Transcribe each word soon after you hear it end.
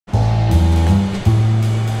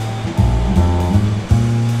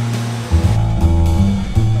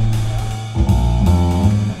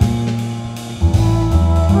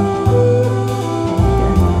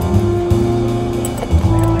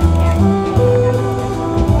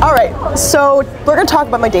So we're gonna talk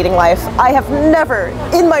about my dating life. I have never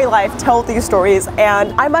in my life told these stories,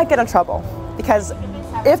 and I might get in trouble because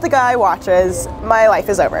if the guy watches, my life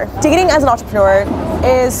is over. Dating as an entrepreneur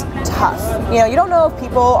is tough. You know, you don't know if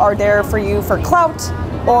people are there for you for clout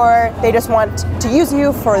or they just want to use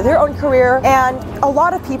you for their own career. And a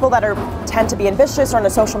lot of people that tend to be ambitious or in the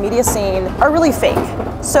social media scene are really fake.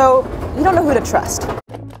 So you don't know who to trust.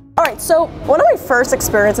 All right, so one of my first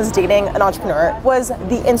experiences dating an entrepreneur was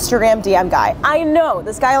the Instagram DM guy. I know,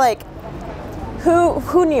 this guy, like,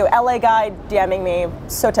 who knew? LA guy DMing me,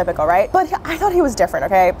 so typical, right? But I thought he was different,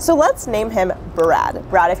 okay? So let's name him Brad.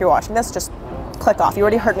 Brad, if you're watching this, just click off. You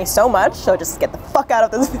already hurt me so much, so just get the fuck out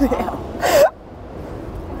of this video.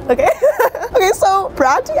 Okay? Okay, so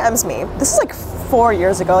Brad DMs me. This is like 4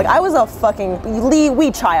 years ago. Like, I was a fucking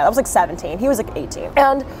wee child. I was like 17. He was like 18.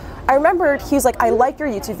 And I remembered he was like, I like your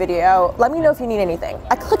YouTube video. Let me know if you need anything.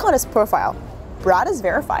 I click on his profile. Brad is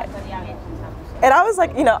verified. And I was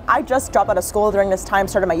like, you know, I just dropped out of school during this time,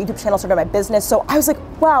 started my YouTube channel, started my business. So I was like,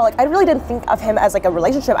 wow, like I really didn't think of him as like a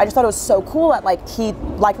relationship. I just thought it was so cool that like he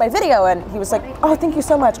liked my video and he was like, oh, thank you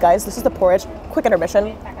so much, guys. This is the porridge. Quick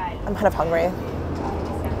intermission. I'm kind of hungry.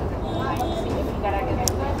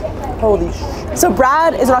 Holy shit. So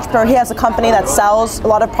Brad is an entrepreneur. He has a company that sells a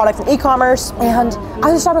lot of products in e-commerce, and I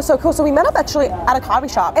just thought it was so cool. So we met up actually at a coffee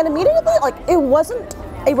shop, and immediately, like, it wasn't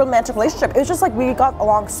a romantic relationship. It was just like we got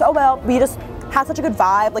along so well. We just had such a good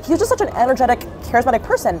vibe. Like, he was just such an energetic, charismatic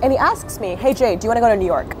person. And he asks me, hey Jade, do you want to go to New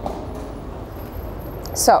York?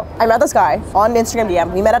 So I met this guy on Instagram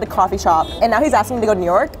DM. We met at a coffee shop, and now he's asking me to go to New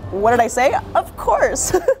York. What did I say? Of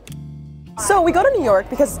course. So we go to New York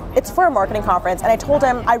because it's for a marketing conference, and I told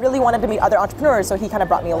him I really wanted to meet other entrepreneurs, so he kind of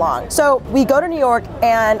brought me along. So we go to New York,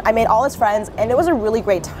 and I made all his friends, and it was a really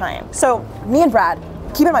great time. So me and Brad,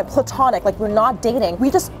 keep in mind, platonic, like we're not dating.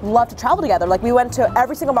 We just love to travel together. Like we went to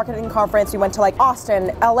every single marketing conference. We went to like Austin,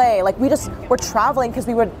 LA. Like we just were traveling because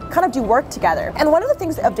we would kind of do work together. And one of the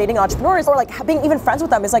things of dating entrepreneurs or like being even friends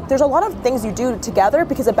with them is like there's a lot of things you do together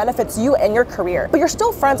because it benefits you and your career. But you're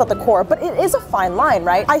still friends at the core, but it is a fine line,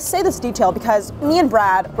 right? I say this detail because me and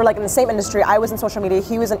Brad were like in the same industry. I was in social media,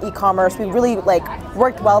 he was in e-commerce. We really like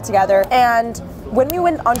worked well together. And when we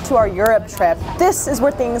went onto our Europe trip, this is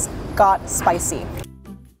where things got spicy.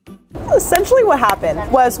 Essentially what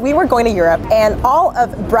happened was we were going to Europe, and all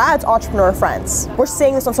of Brad's entrepreneur friends were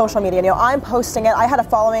seeing this on social media. You know, I'm posting it. I had a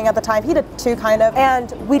following at the time. He did too, kind of.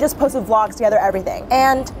 And we just posted vlogs together, everything.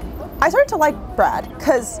 And I started to like Brad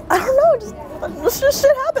because, I don't know, just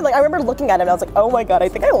shit happened. Like, I remember looking at him and I was like, oh my God, I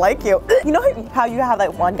think I like you. You know how you have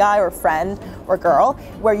like one guy or friend or girl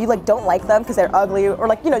where you like don't like them because they're ugly or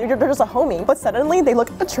like, you know, they're just a homie, but suddenly they look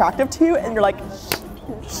attractive to you and you're like,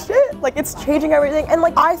 shit, like it's changing everything. And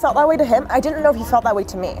like I felt that way to him. I didn't know if he felt that way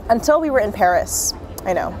to me until we were in Paris.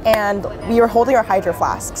 I know. And we were holding our hydro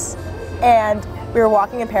flasks, and we were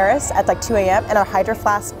walking in Paris at like 2 a.m. and our hydro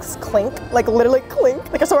flasks clink, like literally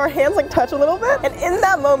clink. Like so our hands like touch a little bit. And in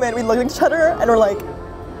that moment we looked at each other and we're like,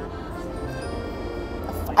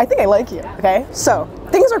 I think I like you, okay? So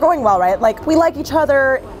things are going well, right? Like we like each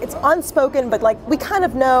other, it's unspoken, but like we kind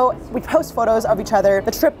of know, we post photos of each other.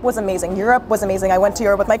 The trip was amazing, Europe was amazing. I went to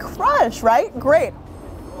Europe with my crush, right? Great.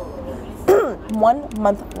 1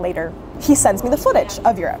 month later, he sends me the footage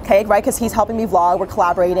of Europe, okay, right? Because he's helping me vlog, we're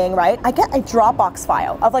collaborating, right? I get a Dropbox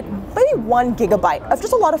file of like maybe 1 gigabyte of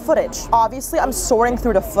just a lot of footage. Obviously, I'm sorting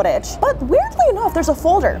through the footage, but weirdly enough, there's a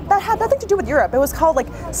folder that had nothing to do with Europe. It was called like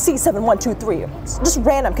C7123, just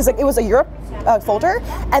random, because like, it was a Europe folder,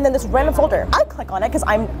 and then this random folder. I click on it because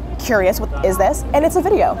I'm curious, what is this? And it's a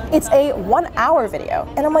video. It's a 1 hour video,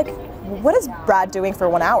 and I'm like, what is Brad doing for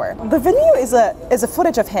 1 hour? The video is a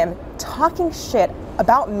footage of him talking shit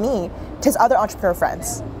about me to his other entrepreneur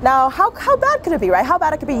friends. Now, how bad could it be, right? How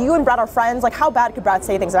bad it could be you and Brad are friends, like how bad could Brad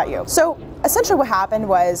say things about you? So essentially what happened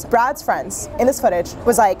was Brad's friends in this footage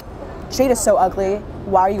was like, Jade is so ugly,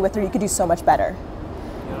 why are you with her? You could do so much better.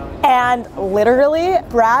 And literally,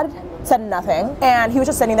 Brad said nothing, and he was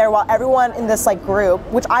just sitting there while everyone in this like group,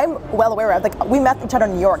 which I'm well aware of, like we met each other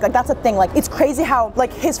in New York, like that's the thing, like it's crazy how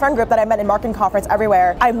like his friend group that I met in marketing conference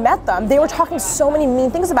everywhere, I met them, they were talking so many mean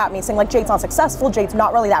things about me, saying like Jade's not successful, Jade's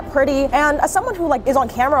not really that pretty. And as someone who like is on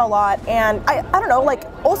camera a lot, and I don't know, like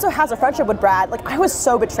also has a friendship with Brad, like I was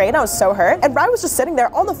so betrayed, I was so hurt, and Brad was just sitting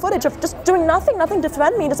there on the footage of just doing nothing to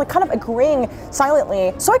defend me, just like kind of agreeing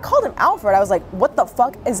silently. So I called him out for it. I was like, what the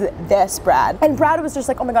fuck is this, Brad? And Brad was just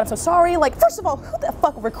like, oh my God, I'm so sorry. Like, first of all, who the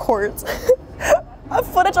fuck records a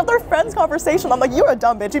footage of their friend's conversation? I'm like, you're a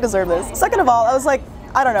dumb bitch, you deserve this. Second of all, I was like,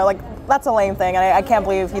 I don't know, like that's a lame thing, and I can't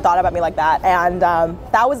believe he thought about me like that. And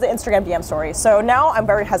that was the Instagram DM story. So now I'm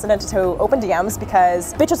very hesitant to open DMs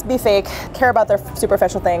because bitches be fake, care about their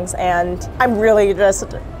superficial things, and I'm really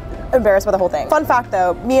just embarrassed by the whole thing. Fun fact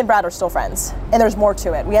though, me and Brad are still friends, and there's more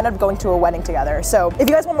to it. We ended up going to a wedding together. So if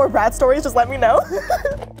you guys want more Brad stories, just let me know.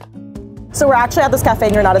 So we're actually at this cafe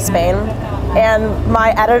in Granada, Spain, and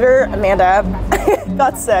my editor, Amanda,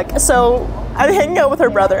 got sick. So I'm hanging out with her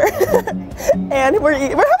brother, and we're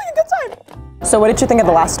having a good time. So what did you think of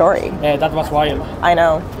the last story? Yeah, that was wild. I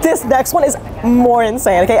know. This next one is more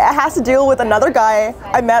insane, okay? It has to deal with another guy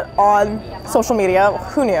I met on social media.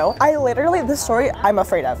 Who knew? This story I'm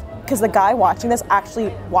afraid of, because the guy watching this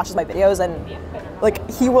actually watches my videos, and like,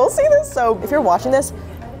 he will see this. So if you're watching this,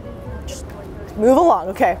 just move along,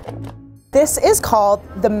 okay? This is called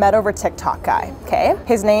the met over TikTok guy, okay?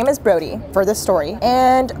 His name is Brody for this story,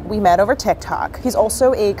 and we met over TikTok. He's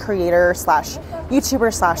also a creator slash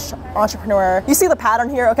YouTuber slash entrepreneur. You see the pattern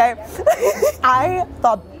here, okay? I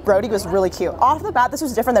thought Brody was really cute. Off the bat, this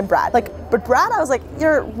was different than Brad. But Brad, I was like,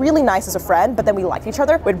 you're really nice as a friend, but then we liked each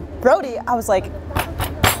other. With Brody, I was like,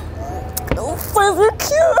 oh, so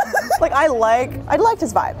cute. Like, I liked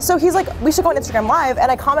his vibe. So he's like, we should go on Instagram Live, and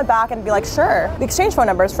I comment back and be like, sure. We exchange phone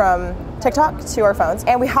numbers from TikTok to our phones,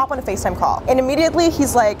 and we hop on a FaceTime call. And immediately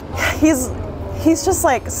he's like, he's just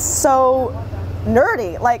like so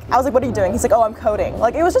nerdy. Like, I was like, what are you doing? He's like, oh, I'm coding.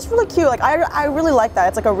 Like, it was just really cute. Like, I really like that.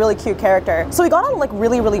 It's like a really cute character. So we got on like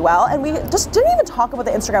really, really well, and we just didn't even talk about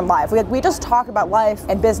the Instagram Live. We just talked about life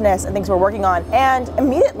and business and things we're working on. And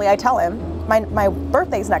immediately I tell him, my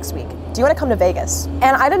birthday's next week. Do you want to come to Vegas? And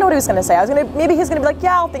I didn't know what he was gonna say. Maybe he's gonna be like,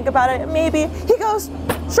 yeah, I'll think about it. Maybe. He goes,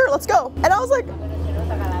 sure, let's go. And I was like,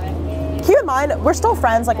 keep in mind, we're still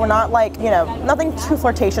friends. Like, we're not like, you know, nothing too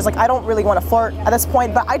flirtatious. Like, I don't really want to flirt at this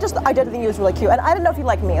point, but I did think he was really cute. And I didn't know if he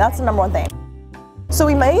liked me. That's the number one thing. So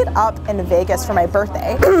we made up in Vegas for my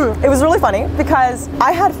birthday. It was really funny because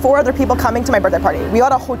I had 4 other people coming to my birthday party. We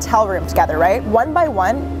got a hotel room together, right? One by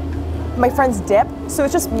one, my friends dip. So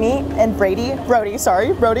it's just me and Brody,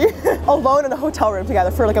 alone in a hotel room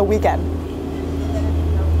together for like a weekend.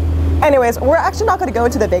 Anyways, we're actually not going to go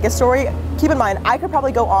into the Vegas story. Keep in mind, I could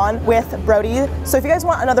probably go on with Brody. So if you guys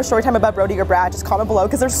want another story time about Brody or Brad, just comment below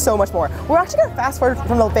because there's so much more. We're actually going to fast forward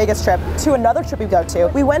from the Vegas trip to another trip we go to.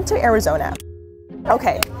 We went to Arizona.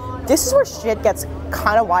 Okay, this is where shit gets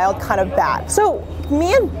kind of wild, kind of bad. So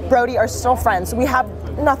me and Brody are still friends. We have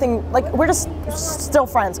nothing, like, we're just still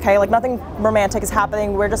friends, okay? Like, nothing romantic is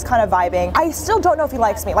happening. We're just kind of vibing. I still don't know if he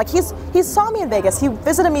likes me. Like, he saw me in Vegas. He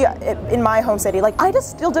visited me in my home city. Like, I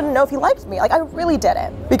just still didn't know if he liked me. Like, I really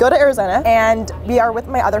didn't. We go to Arizona, and we are with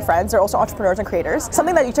my other friends. They're also entrepreneurs and creators.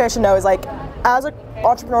 Something that you guys should know is, like, as an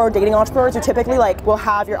entrepreneur, dating entrepreneurs, you typically, like, will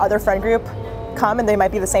have your other friend group come, and they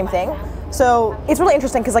might be the same thing. So it's really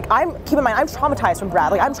interesting because, like, keep in mind, I'm traumatized from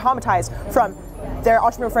Brad. Like, I'm traumatized from their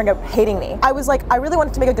entrepreneur friend group hating me. I was like, I really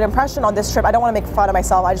wanted to make a good impression on this trip. I don't want to make fun of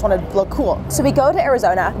myself. I just want to look cool. So we go to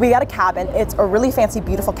Arizona. We got a cabin. It's a really fancy,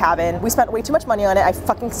 beautiful cabin. We spent way too much money on it. I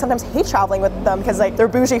fucking sometimes hate traveling with them because, like, they're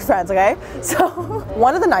bougie friends, okay? So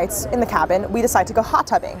one of the nights in the cabin, we decide to go hot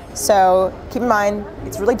tubbing. So keep in mind,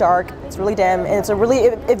 it's really dark, it's really dim, and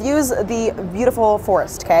it views the beautiful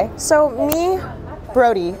forest, okay? So me,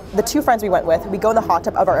 Brody, the 2 friends we went with, we go in the hot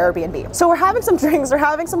tub of our Airbnb. So we're having some drinks, we're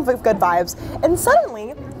having some good vibes, and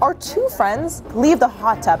suddenly our 2 friends leave the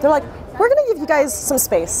hot tub. They're like, we're gonna give you guys some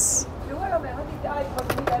space.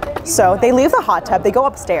 So they leave the hot tub, they go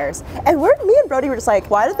upstairs, and me and Brody were just like,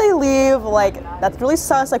 why did they leave? Like, that's really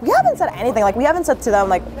sus. Like, we haven't said anything. Like, we haven't said to them,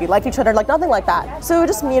 like, we liked each other, like, nothing like that. So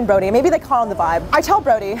just me and Brody. Maybe they caught on the vibe. I tell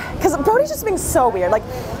Brody, because Brody's just being so weird. Like,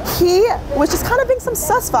 he was just kind of being some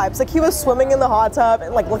sus vibes. Like, he was swimming in the hot tub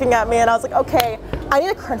and, like, looking at me, and I was like, okay, I need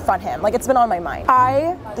to confront him. Like, it's been on my mind.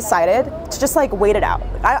 I decided to just, like, wait it out.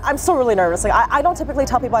 I'm still really nervous. Like, I don't typically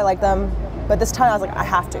tell people I like them, but this time I was like, I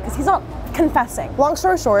have to, because he's not confessing. Long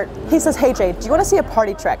story short, he says, hey Jade, do you want to see a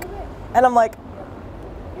party trick? And I'm like,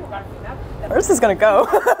 where's this gonna go?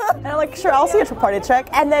 And I'm like, sure, I'll see a party trick.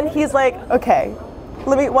 And then he's like, okay,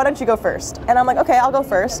 why don't you go first? And I'm like, okay, I'll go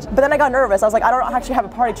first. But then I got nervous. I was like, I don't actually have a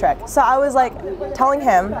party trick. So I was like telling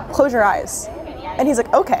him, close your eyes. And he's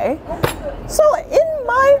like, okay. So in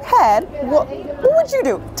my head, what would you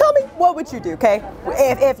do? Tell me, what would you do, okay?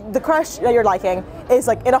 If the crush that you're liking is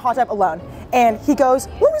like in a hot tub alone, and he goes,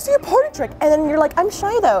 let me see a party trick. And then you're like, I'm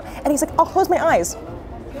shy though. And he's like, I'll close my eyes.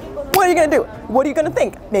 What are you gonna do? What are you gonna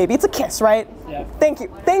think? Maybe it's a kiss, right? Yeah. Thank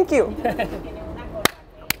you, thank you.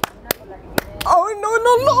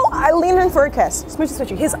 Oh, no. I leaned in for a kiss.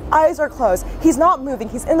 Smoochy. His eyes are closed. He's not moving.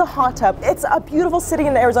 He's in the hot tub. It's a beautiful city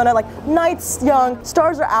in Arizona. Like, night's young,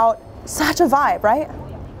 stars are out. Such a vibe, right?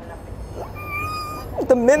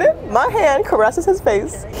 The minute my hand caresses his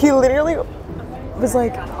face, he literally was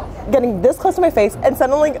like getting this close to my face and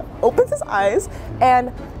suddenly opens his eyes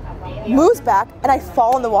and moves back, and I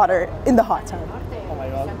fall in the water in the hot tub. Oh my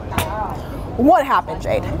god. What happened,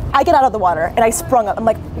 Jade? I get out of the water and I sprung up. I'm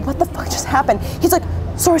like, what the fuck just happened? He's like,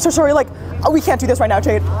 sorry, like, oh, we can't do this right now,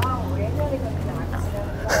 Jade.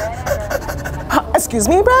 Excuse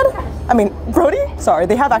me, Brad? I mean, Brody? Sorry,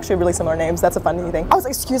 they have actually really similar names. That's a funny thing. I was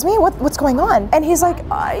like, excuse me, what's going on? And he's like,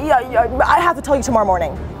 yeah, I have to tell you tomorrow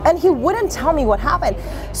morning. And he wouldn't tell me what happened.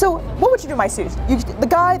 So what would you do in my shoes? The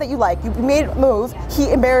guy that you like, you made a move,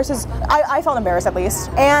 he embarrasses, I felt embarrassed at least,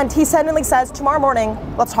 and he suddenly says, tomorrow morning,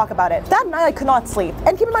 let's talk about it. That night I could not sleep.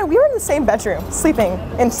 And keep in mind, we were in the same bedroom, sleeping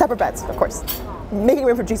in separate beds, of course, making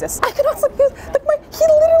room for Jesus. I could not sleep. He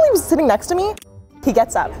literally was sitting next to me. He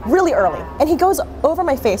gets up really early and he goes over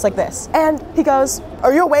my face like this. And he goes,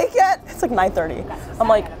 are you awake yet? It's like 9:30. I'm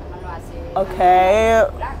like, okay,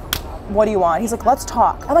 what do you want? He's like, let's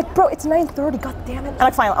talk. I'm like, bro, it's 9:30, god damn it. I'm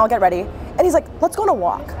like, fine, I'll get ready. And he's like, let's go on a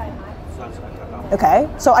walk. Okay,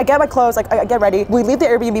 so I get my clothes, like I get ready. We leave the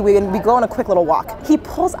Airbnb, we go on a quick little walk. He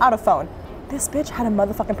pulls out a phone. This bitch had a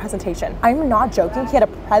motherfucking presentation. I'm not joking, he had a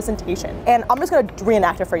presentation. And I'm just gonna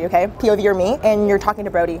reenact it for you, okay? POV, you're me, and you're talking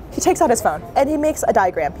to Brody. He takes out his phone, and he makes a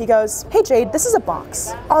diagram. He goes, hey Jade, this is a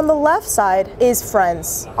box. On the left side is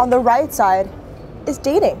friends. On the right side is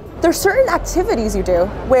dating. There's certain activities you do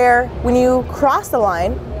where when you cross the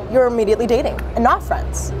line, you're immediately dating and not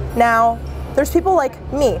friends. Now, there's people like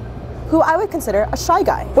me, who I would consider a shy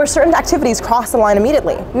guy, where certain activities cross the line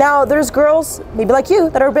immediately. Now, there's girls, maybe like you,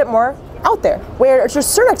 that are a bit more out there, where there's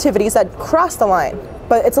just certain activities that cross the line,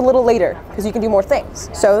 but it's a little later because you can do more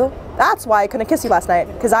things. So that's why I couldn't kiss you last night,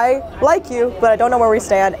 because I like you, but I don't know where we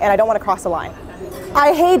stand and I don't want to cross the line.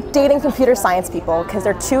 I hate dating computer science people because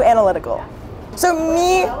they're too analytical. So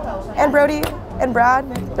me and Brody and Brad,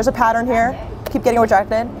 there's a pattern here. Keep getting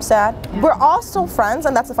rejected, sad. We're all still friends,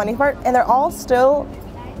 and that's the funny part, and they're all still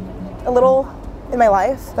a little in my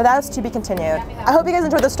life, but that's to be continued. I hope you guys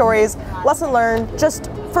enjoyed the stories. Lesson learned, just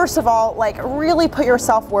first of all, like really put your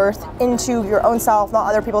self-worth into your own self, not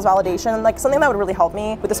other people's validation. Like something that would really help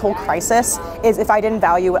me with this whole crisis is if I didn't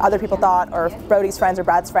value what other people thought, or Brody's friends or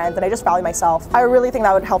Brad's friends, and I just value myself. I really think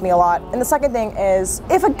that would help me a lot. And the second thing is,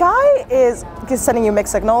 if a guy is sending you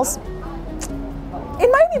mixed signals, it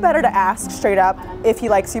might be better to ask straight up if he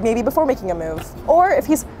likes you maybe before making a move. Or if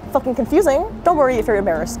he's fucking confusing, don't worry if you're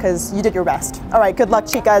embarrassed because you did your best. All right, good luck,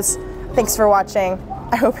 chicas. Thanks for watching.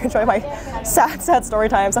 I hope you enjoy my sad story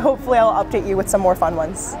times. So hopefully I'll update you with some more fun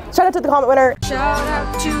ones. Shout out to the comment winner. Shout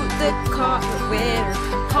out to the comment winner.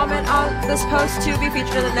 Comment on this post to be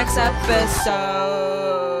featured in the next episode.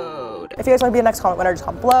 If you guys want to be the next comment winner, just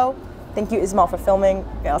comment below. Thank you, Ismail, for filming.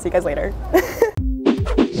 Yeah, I'll see you guys later.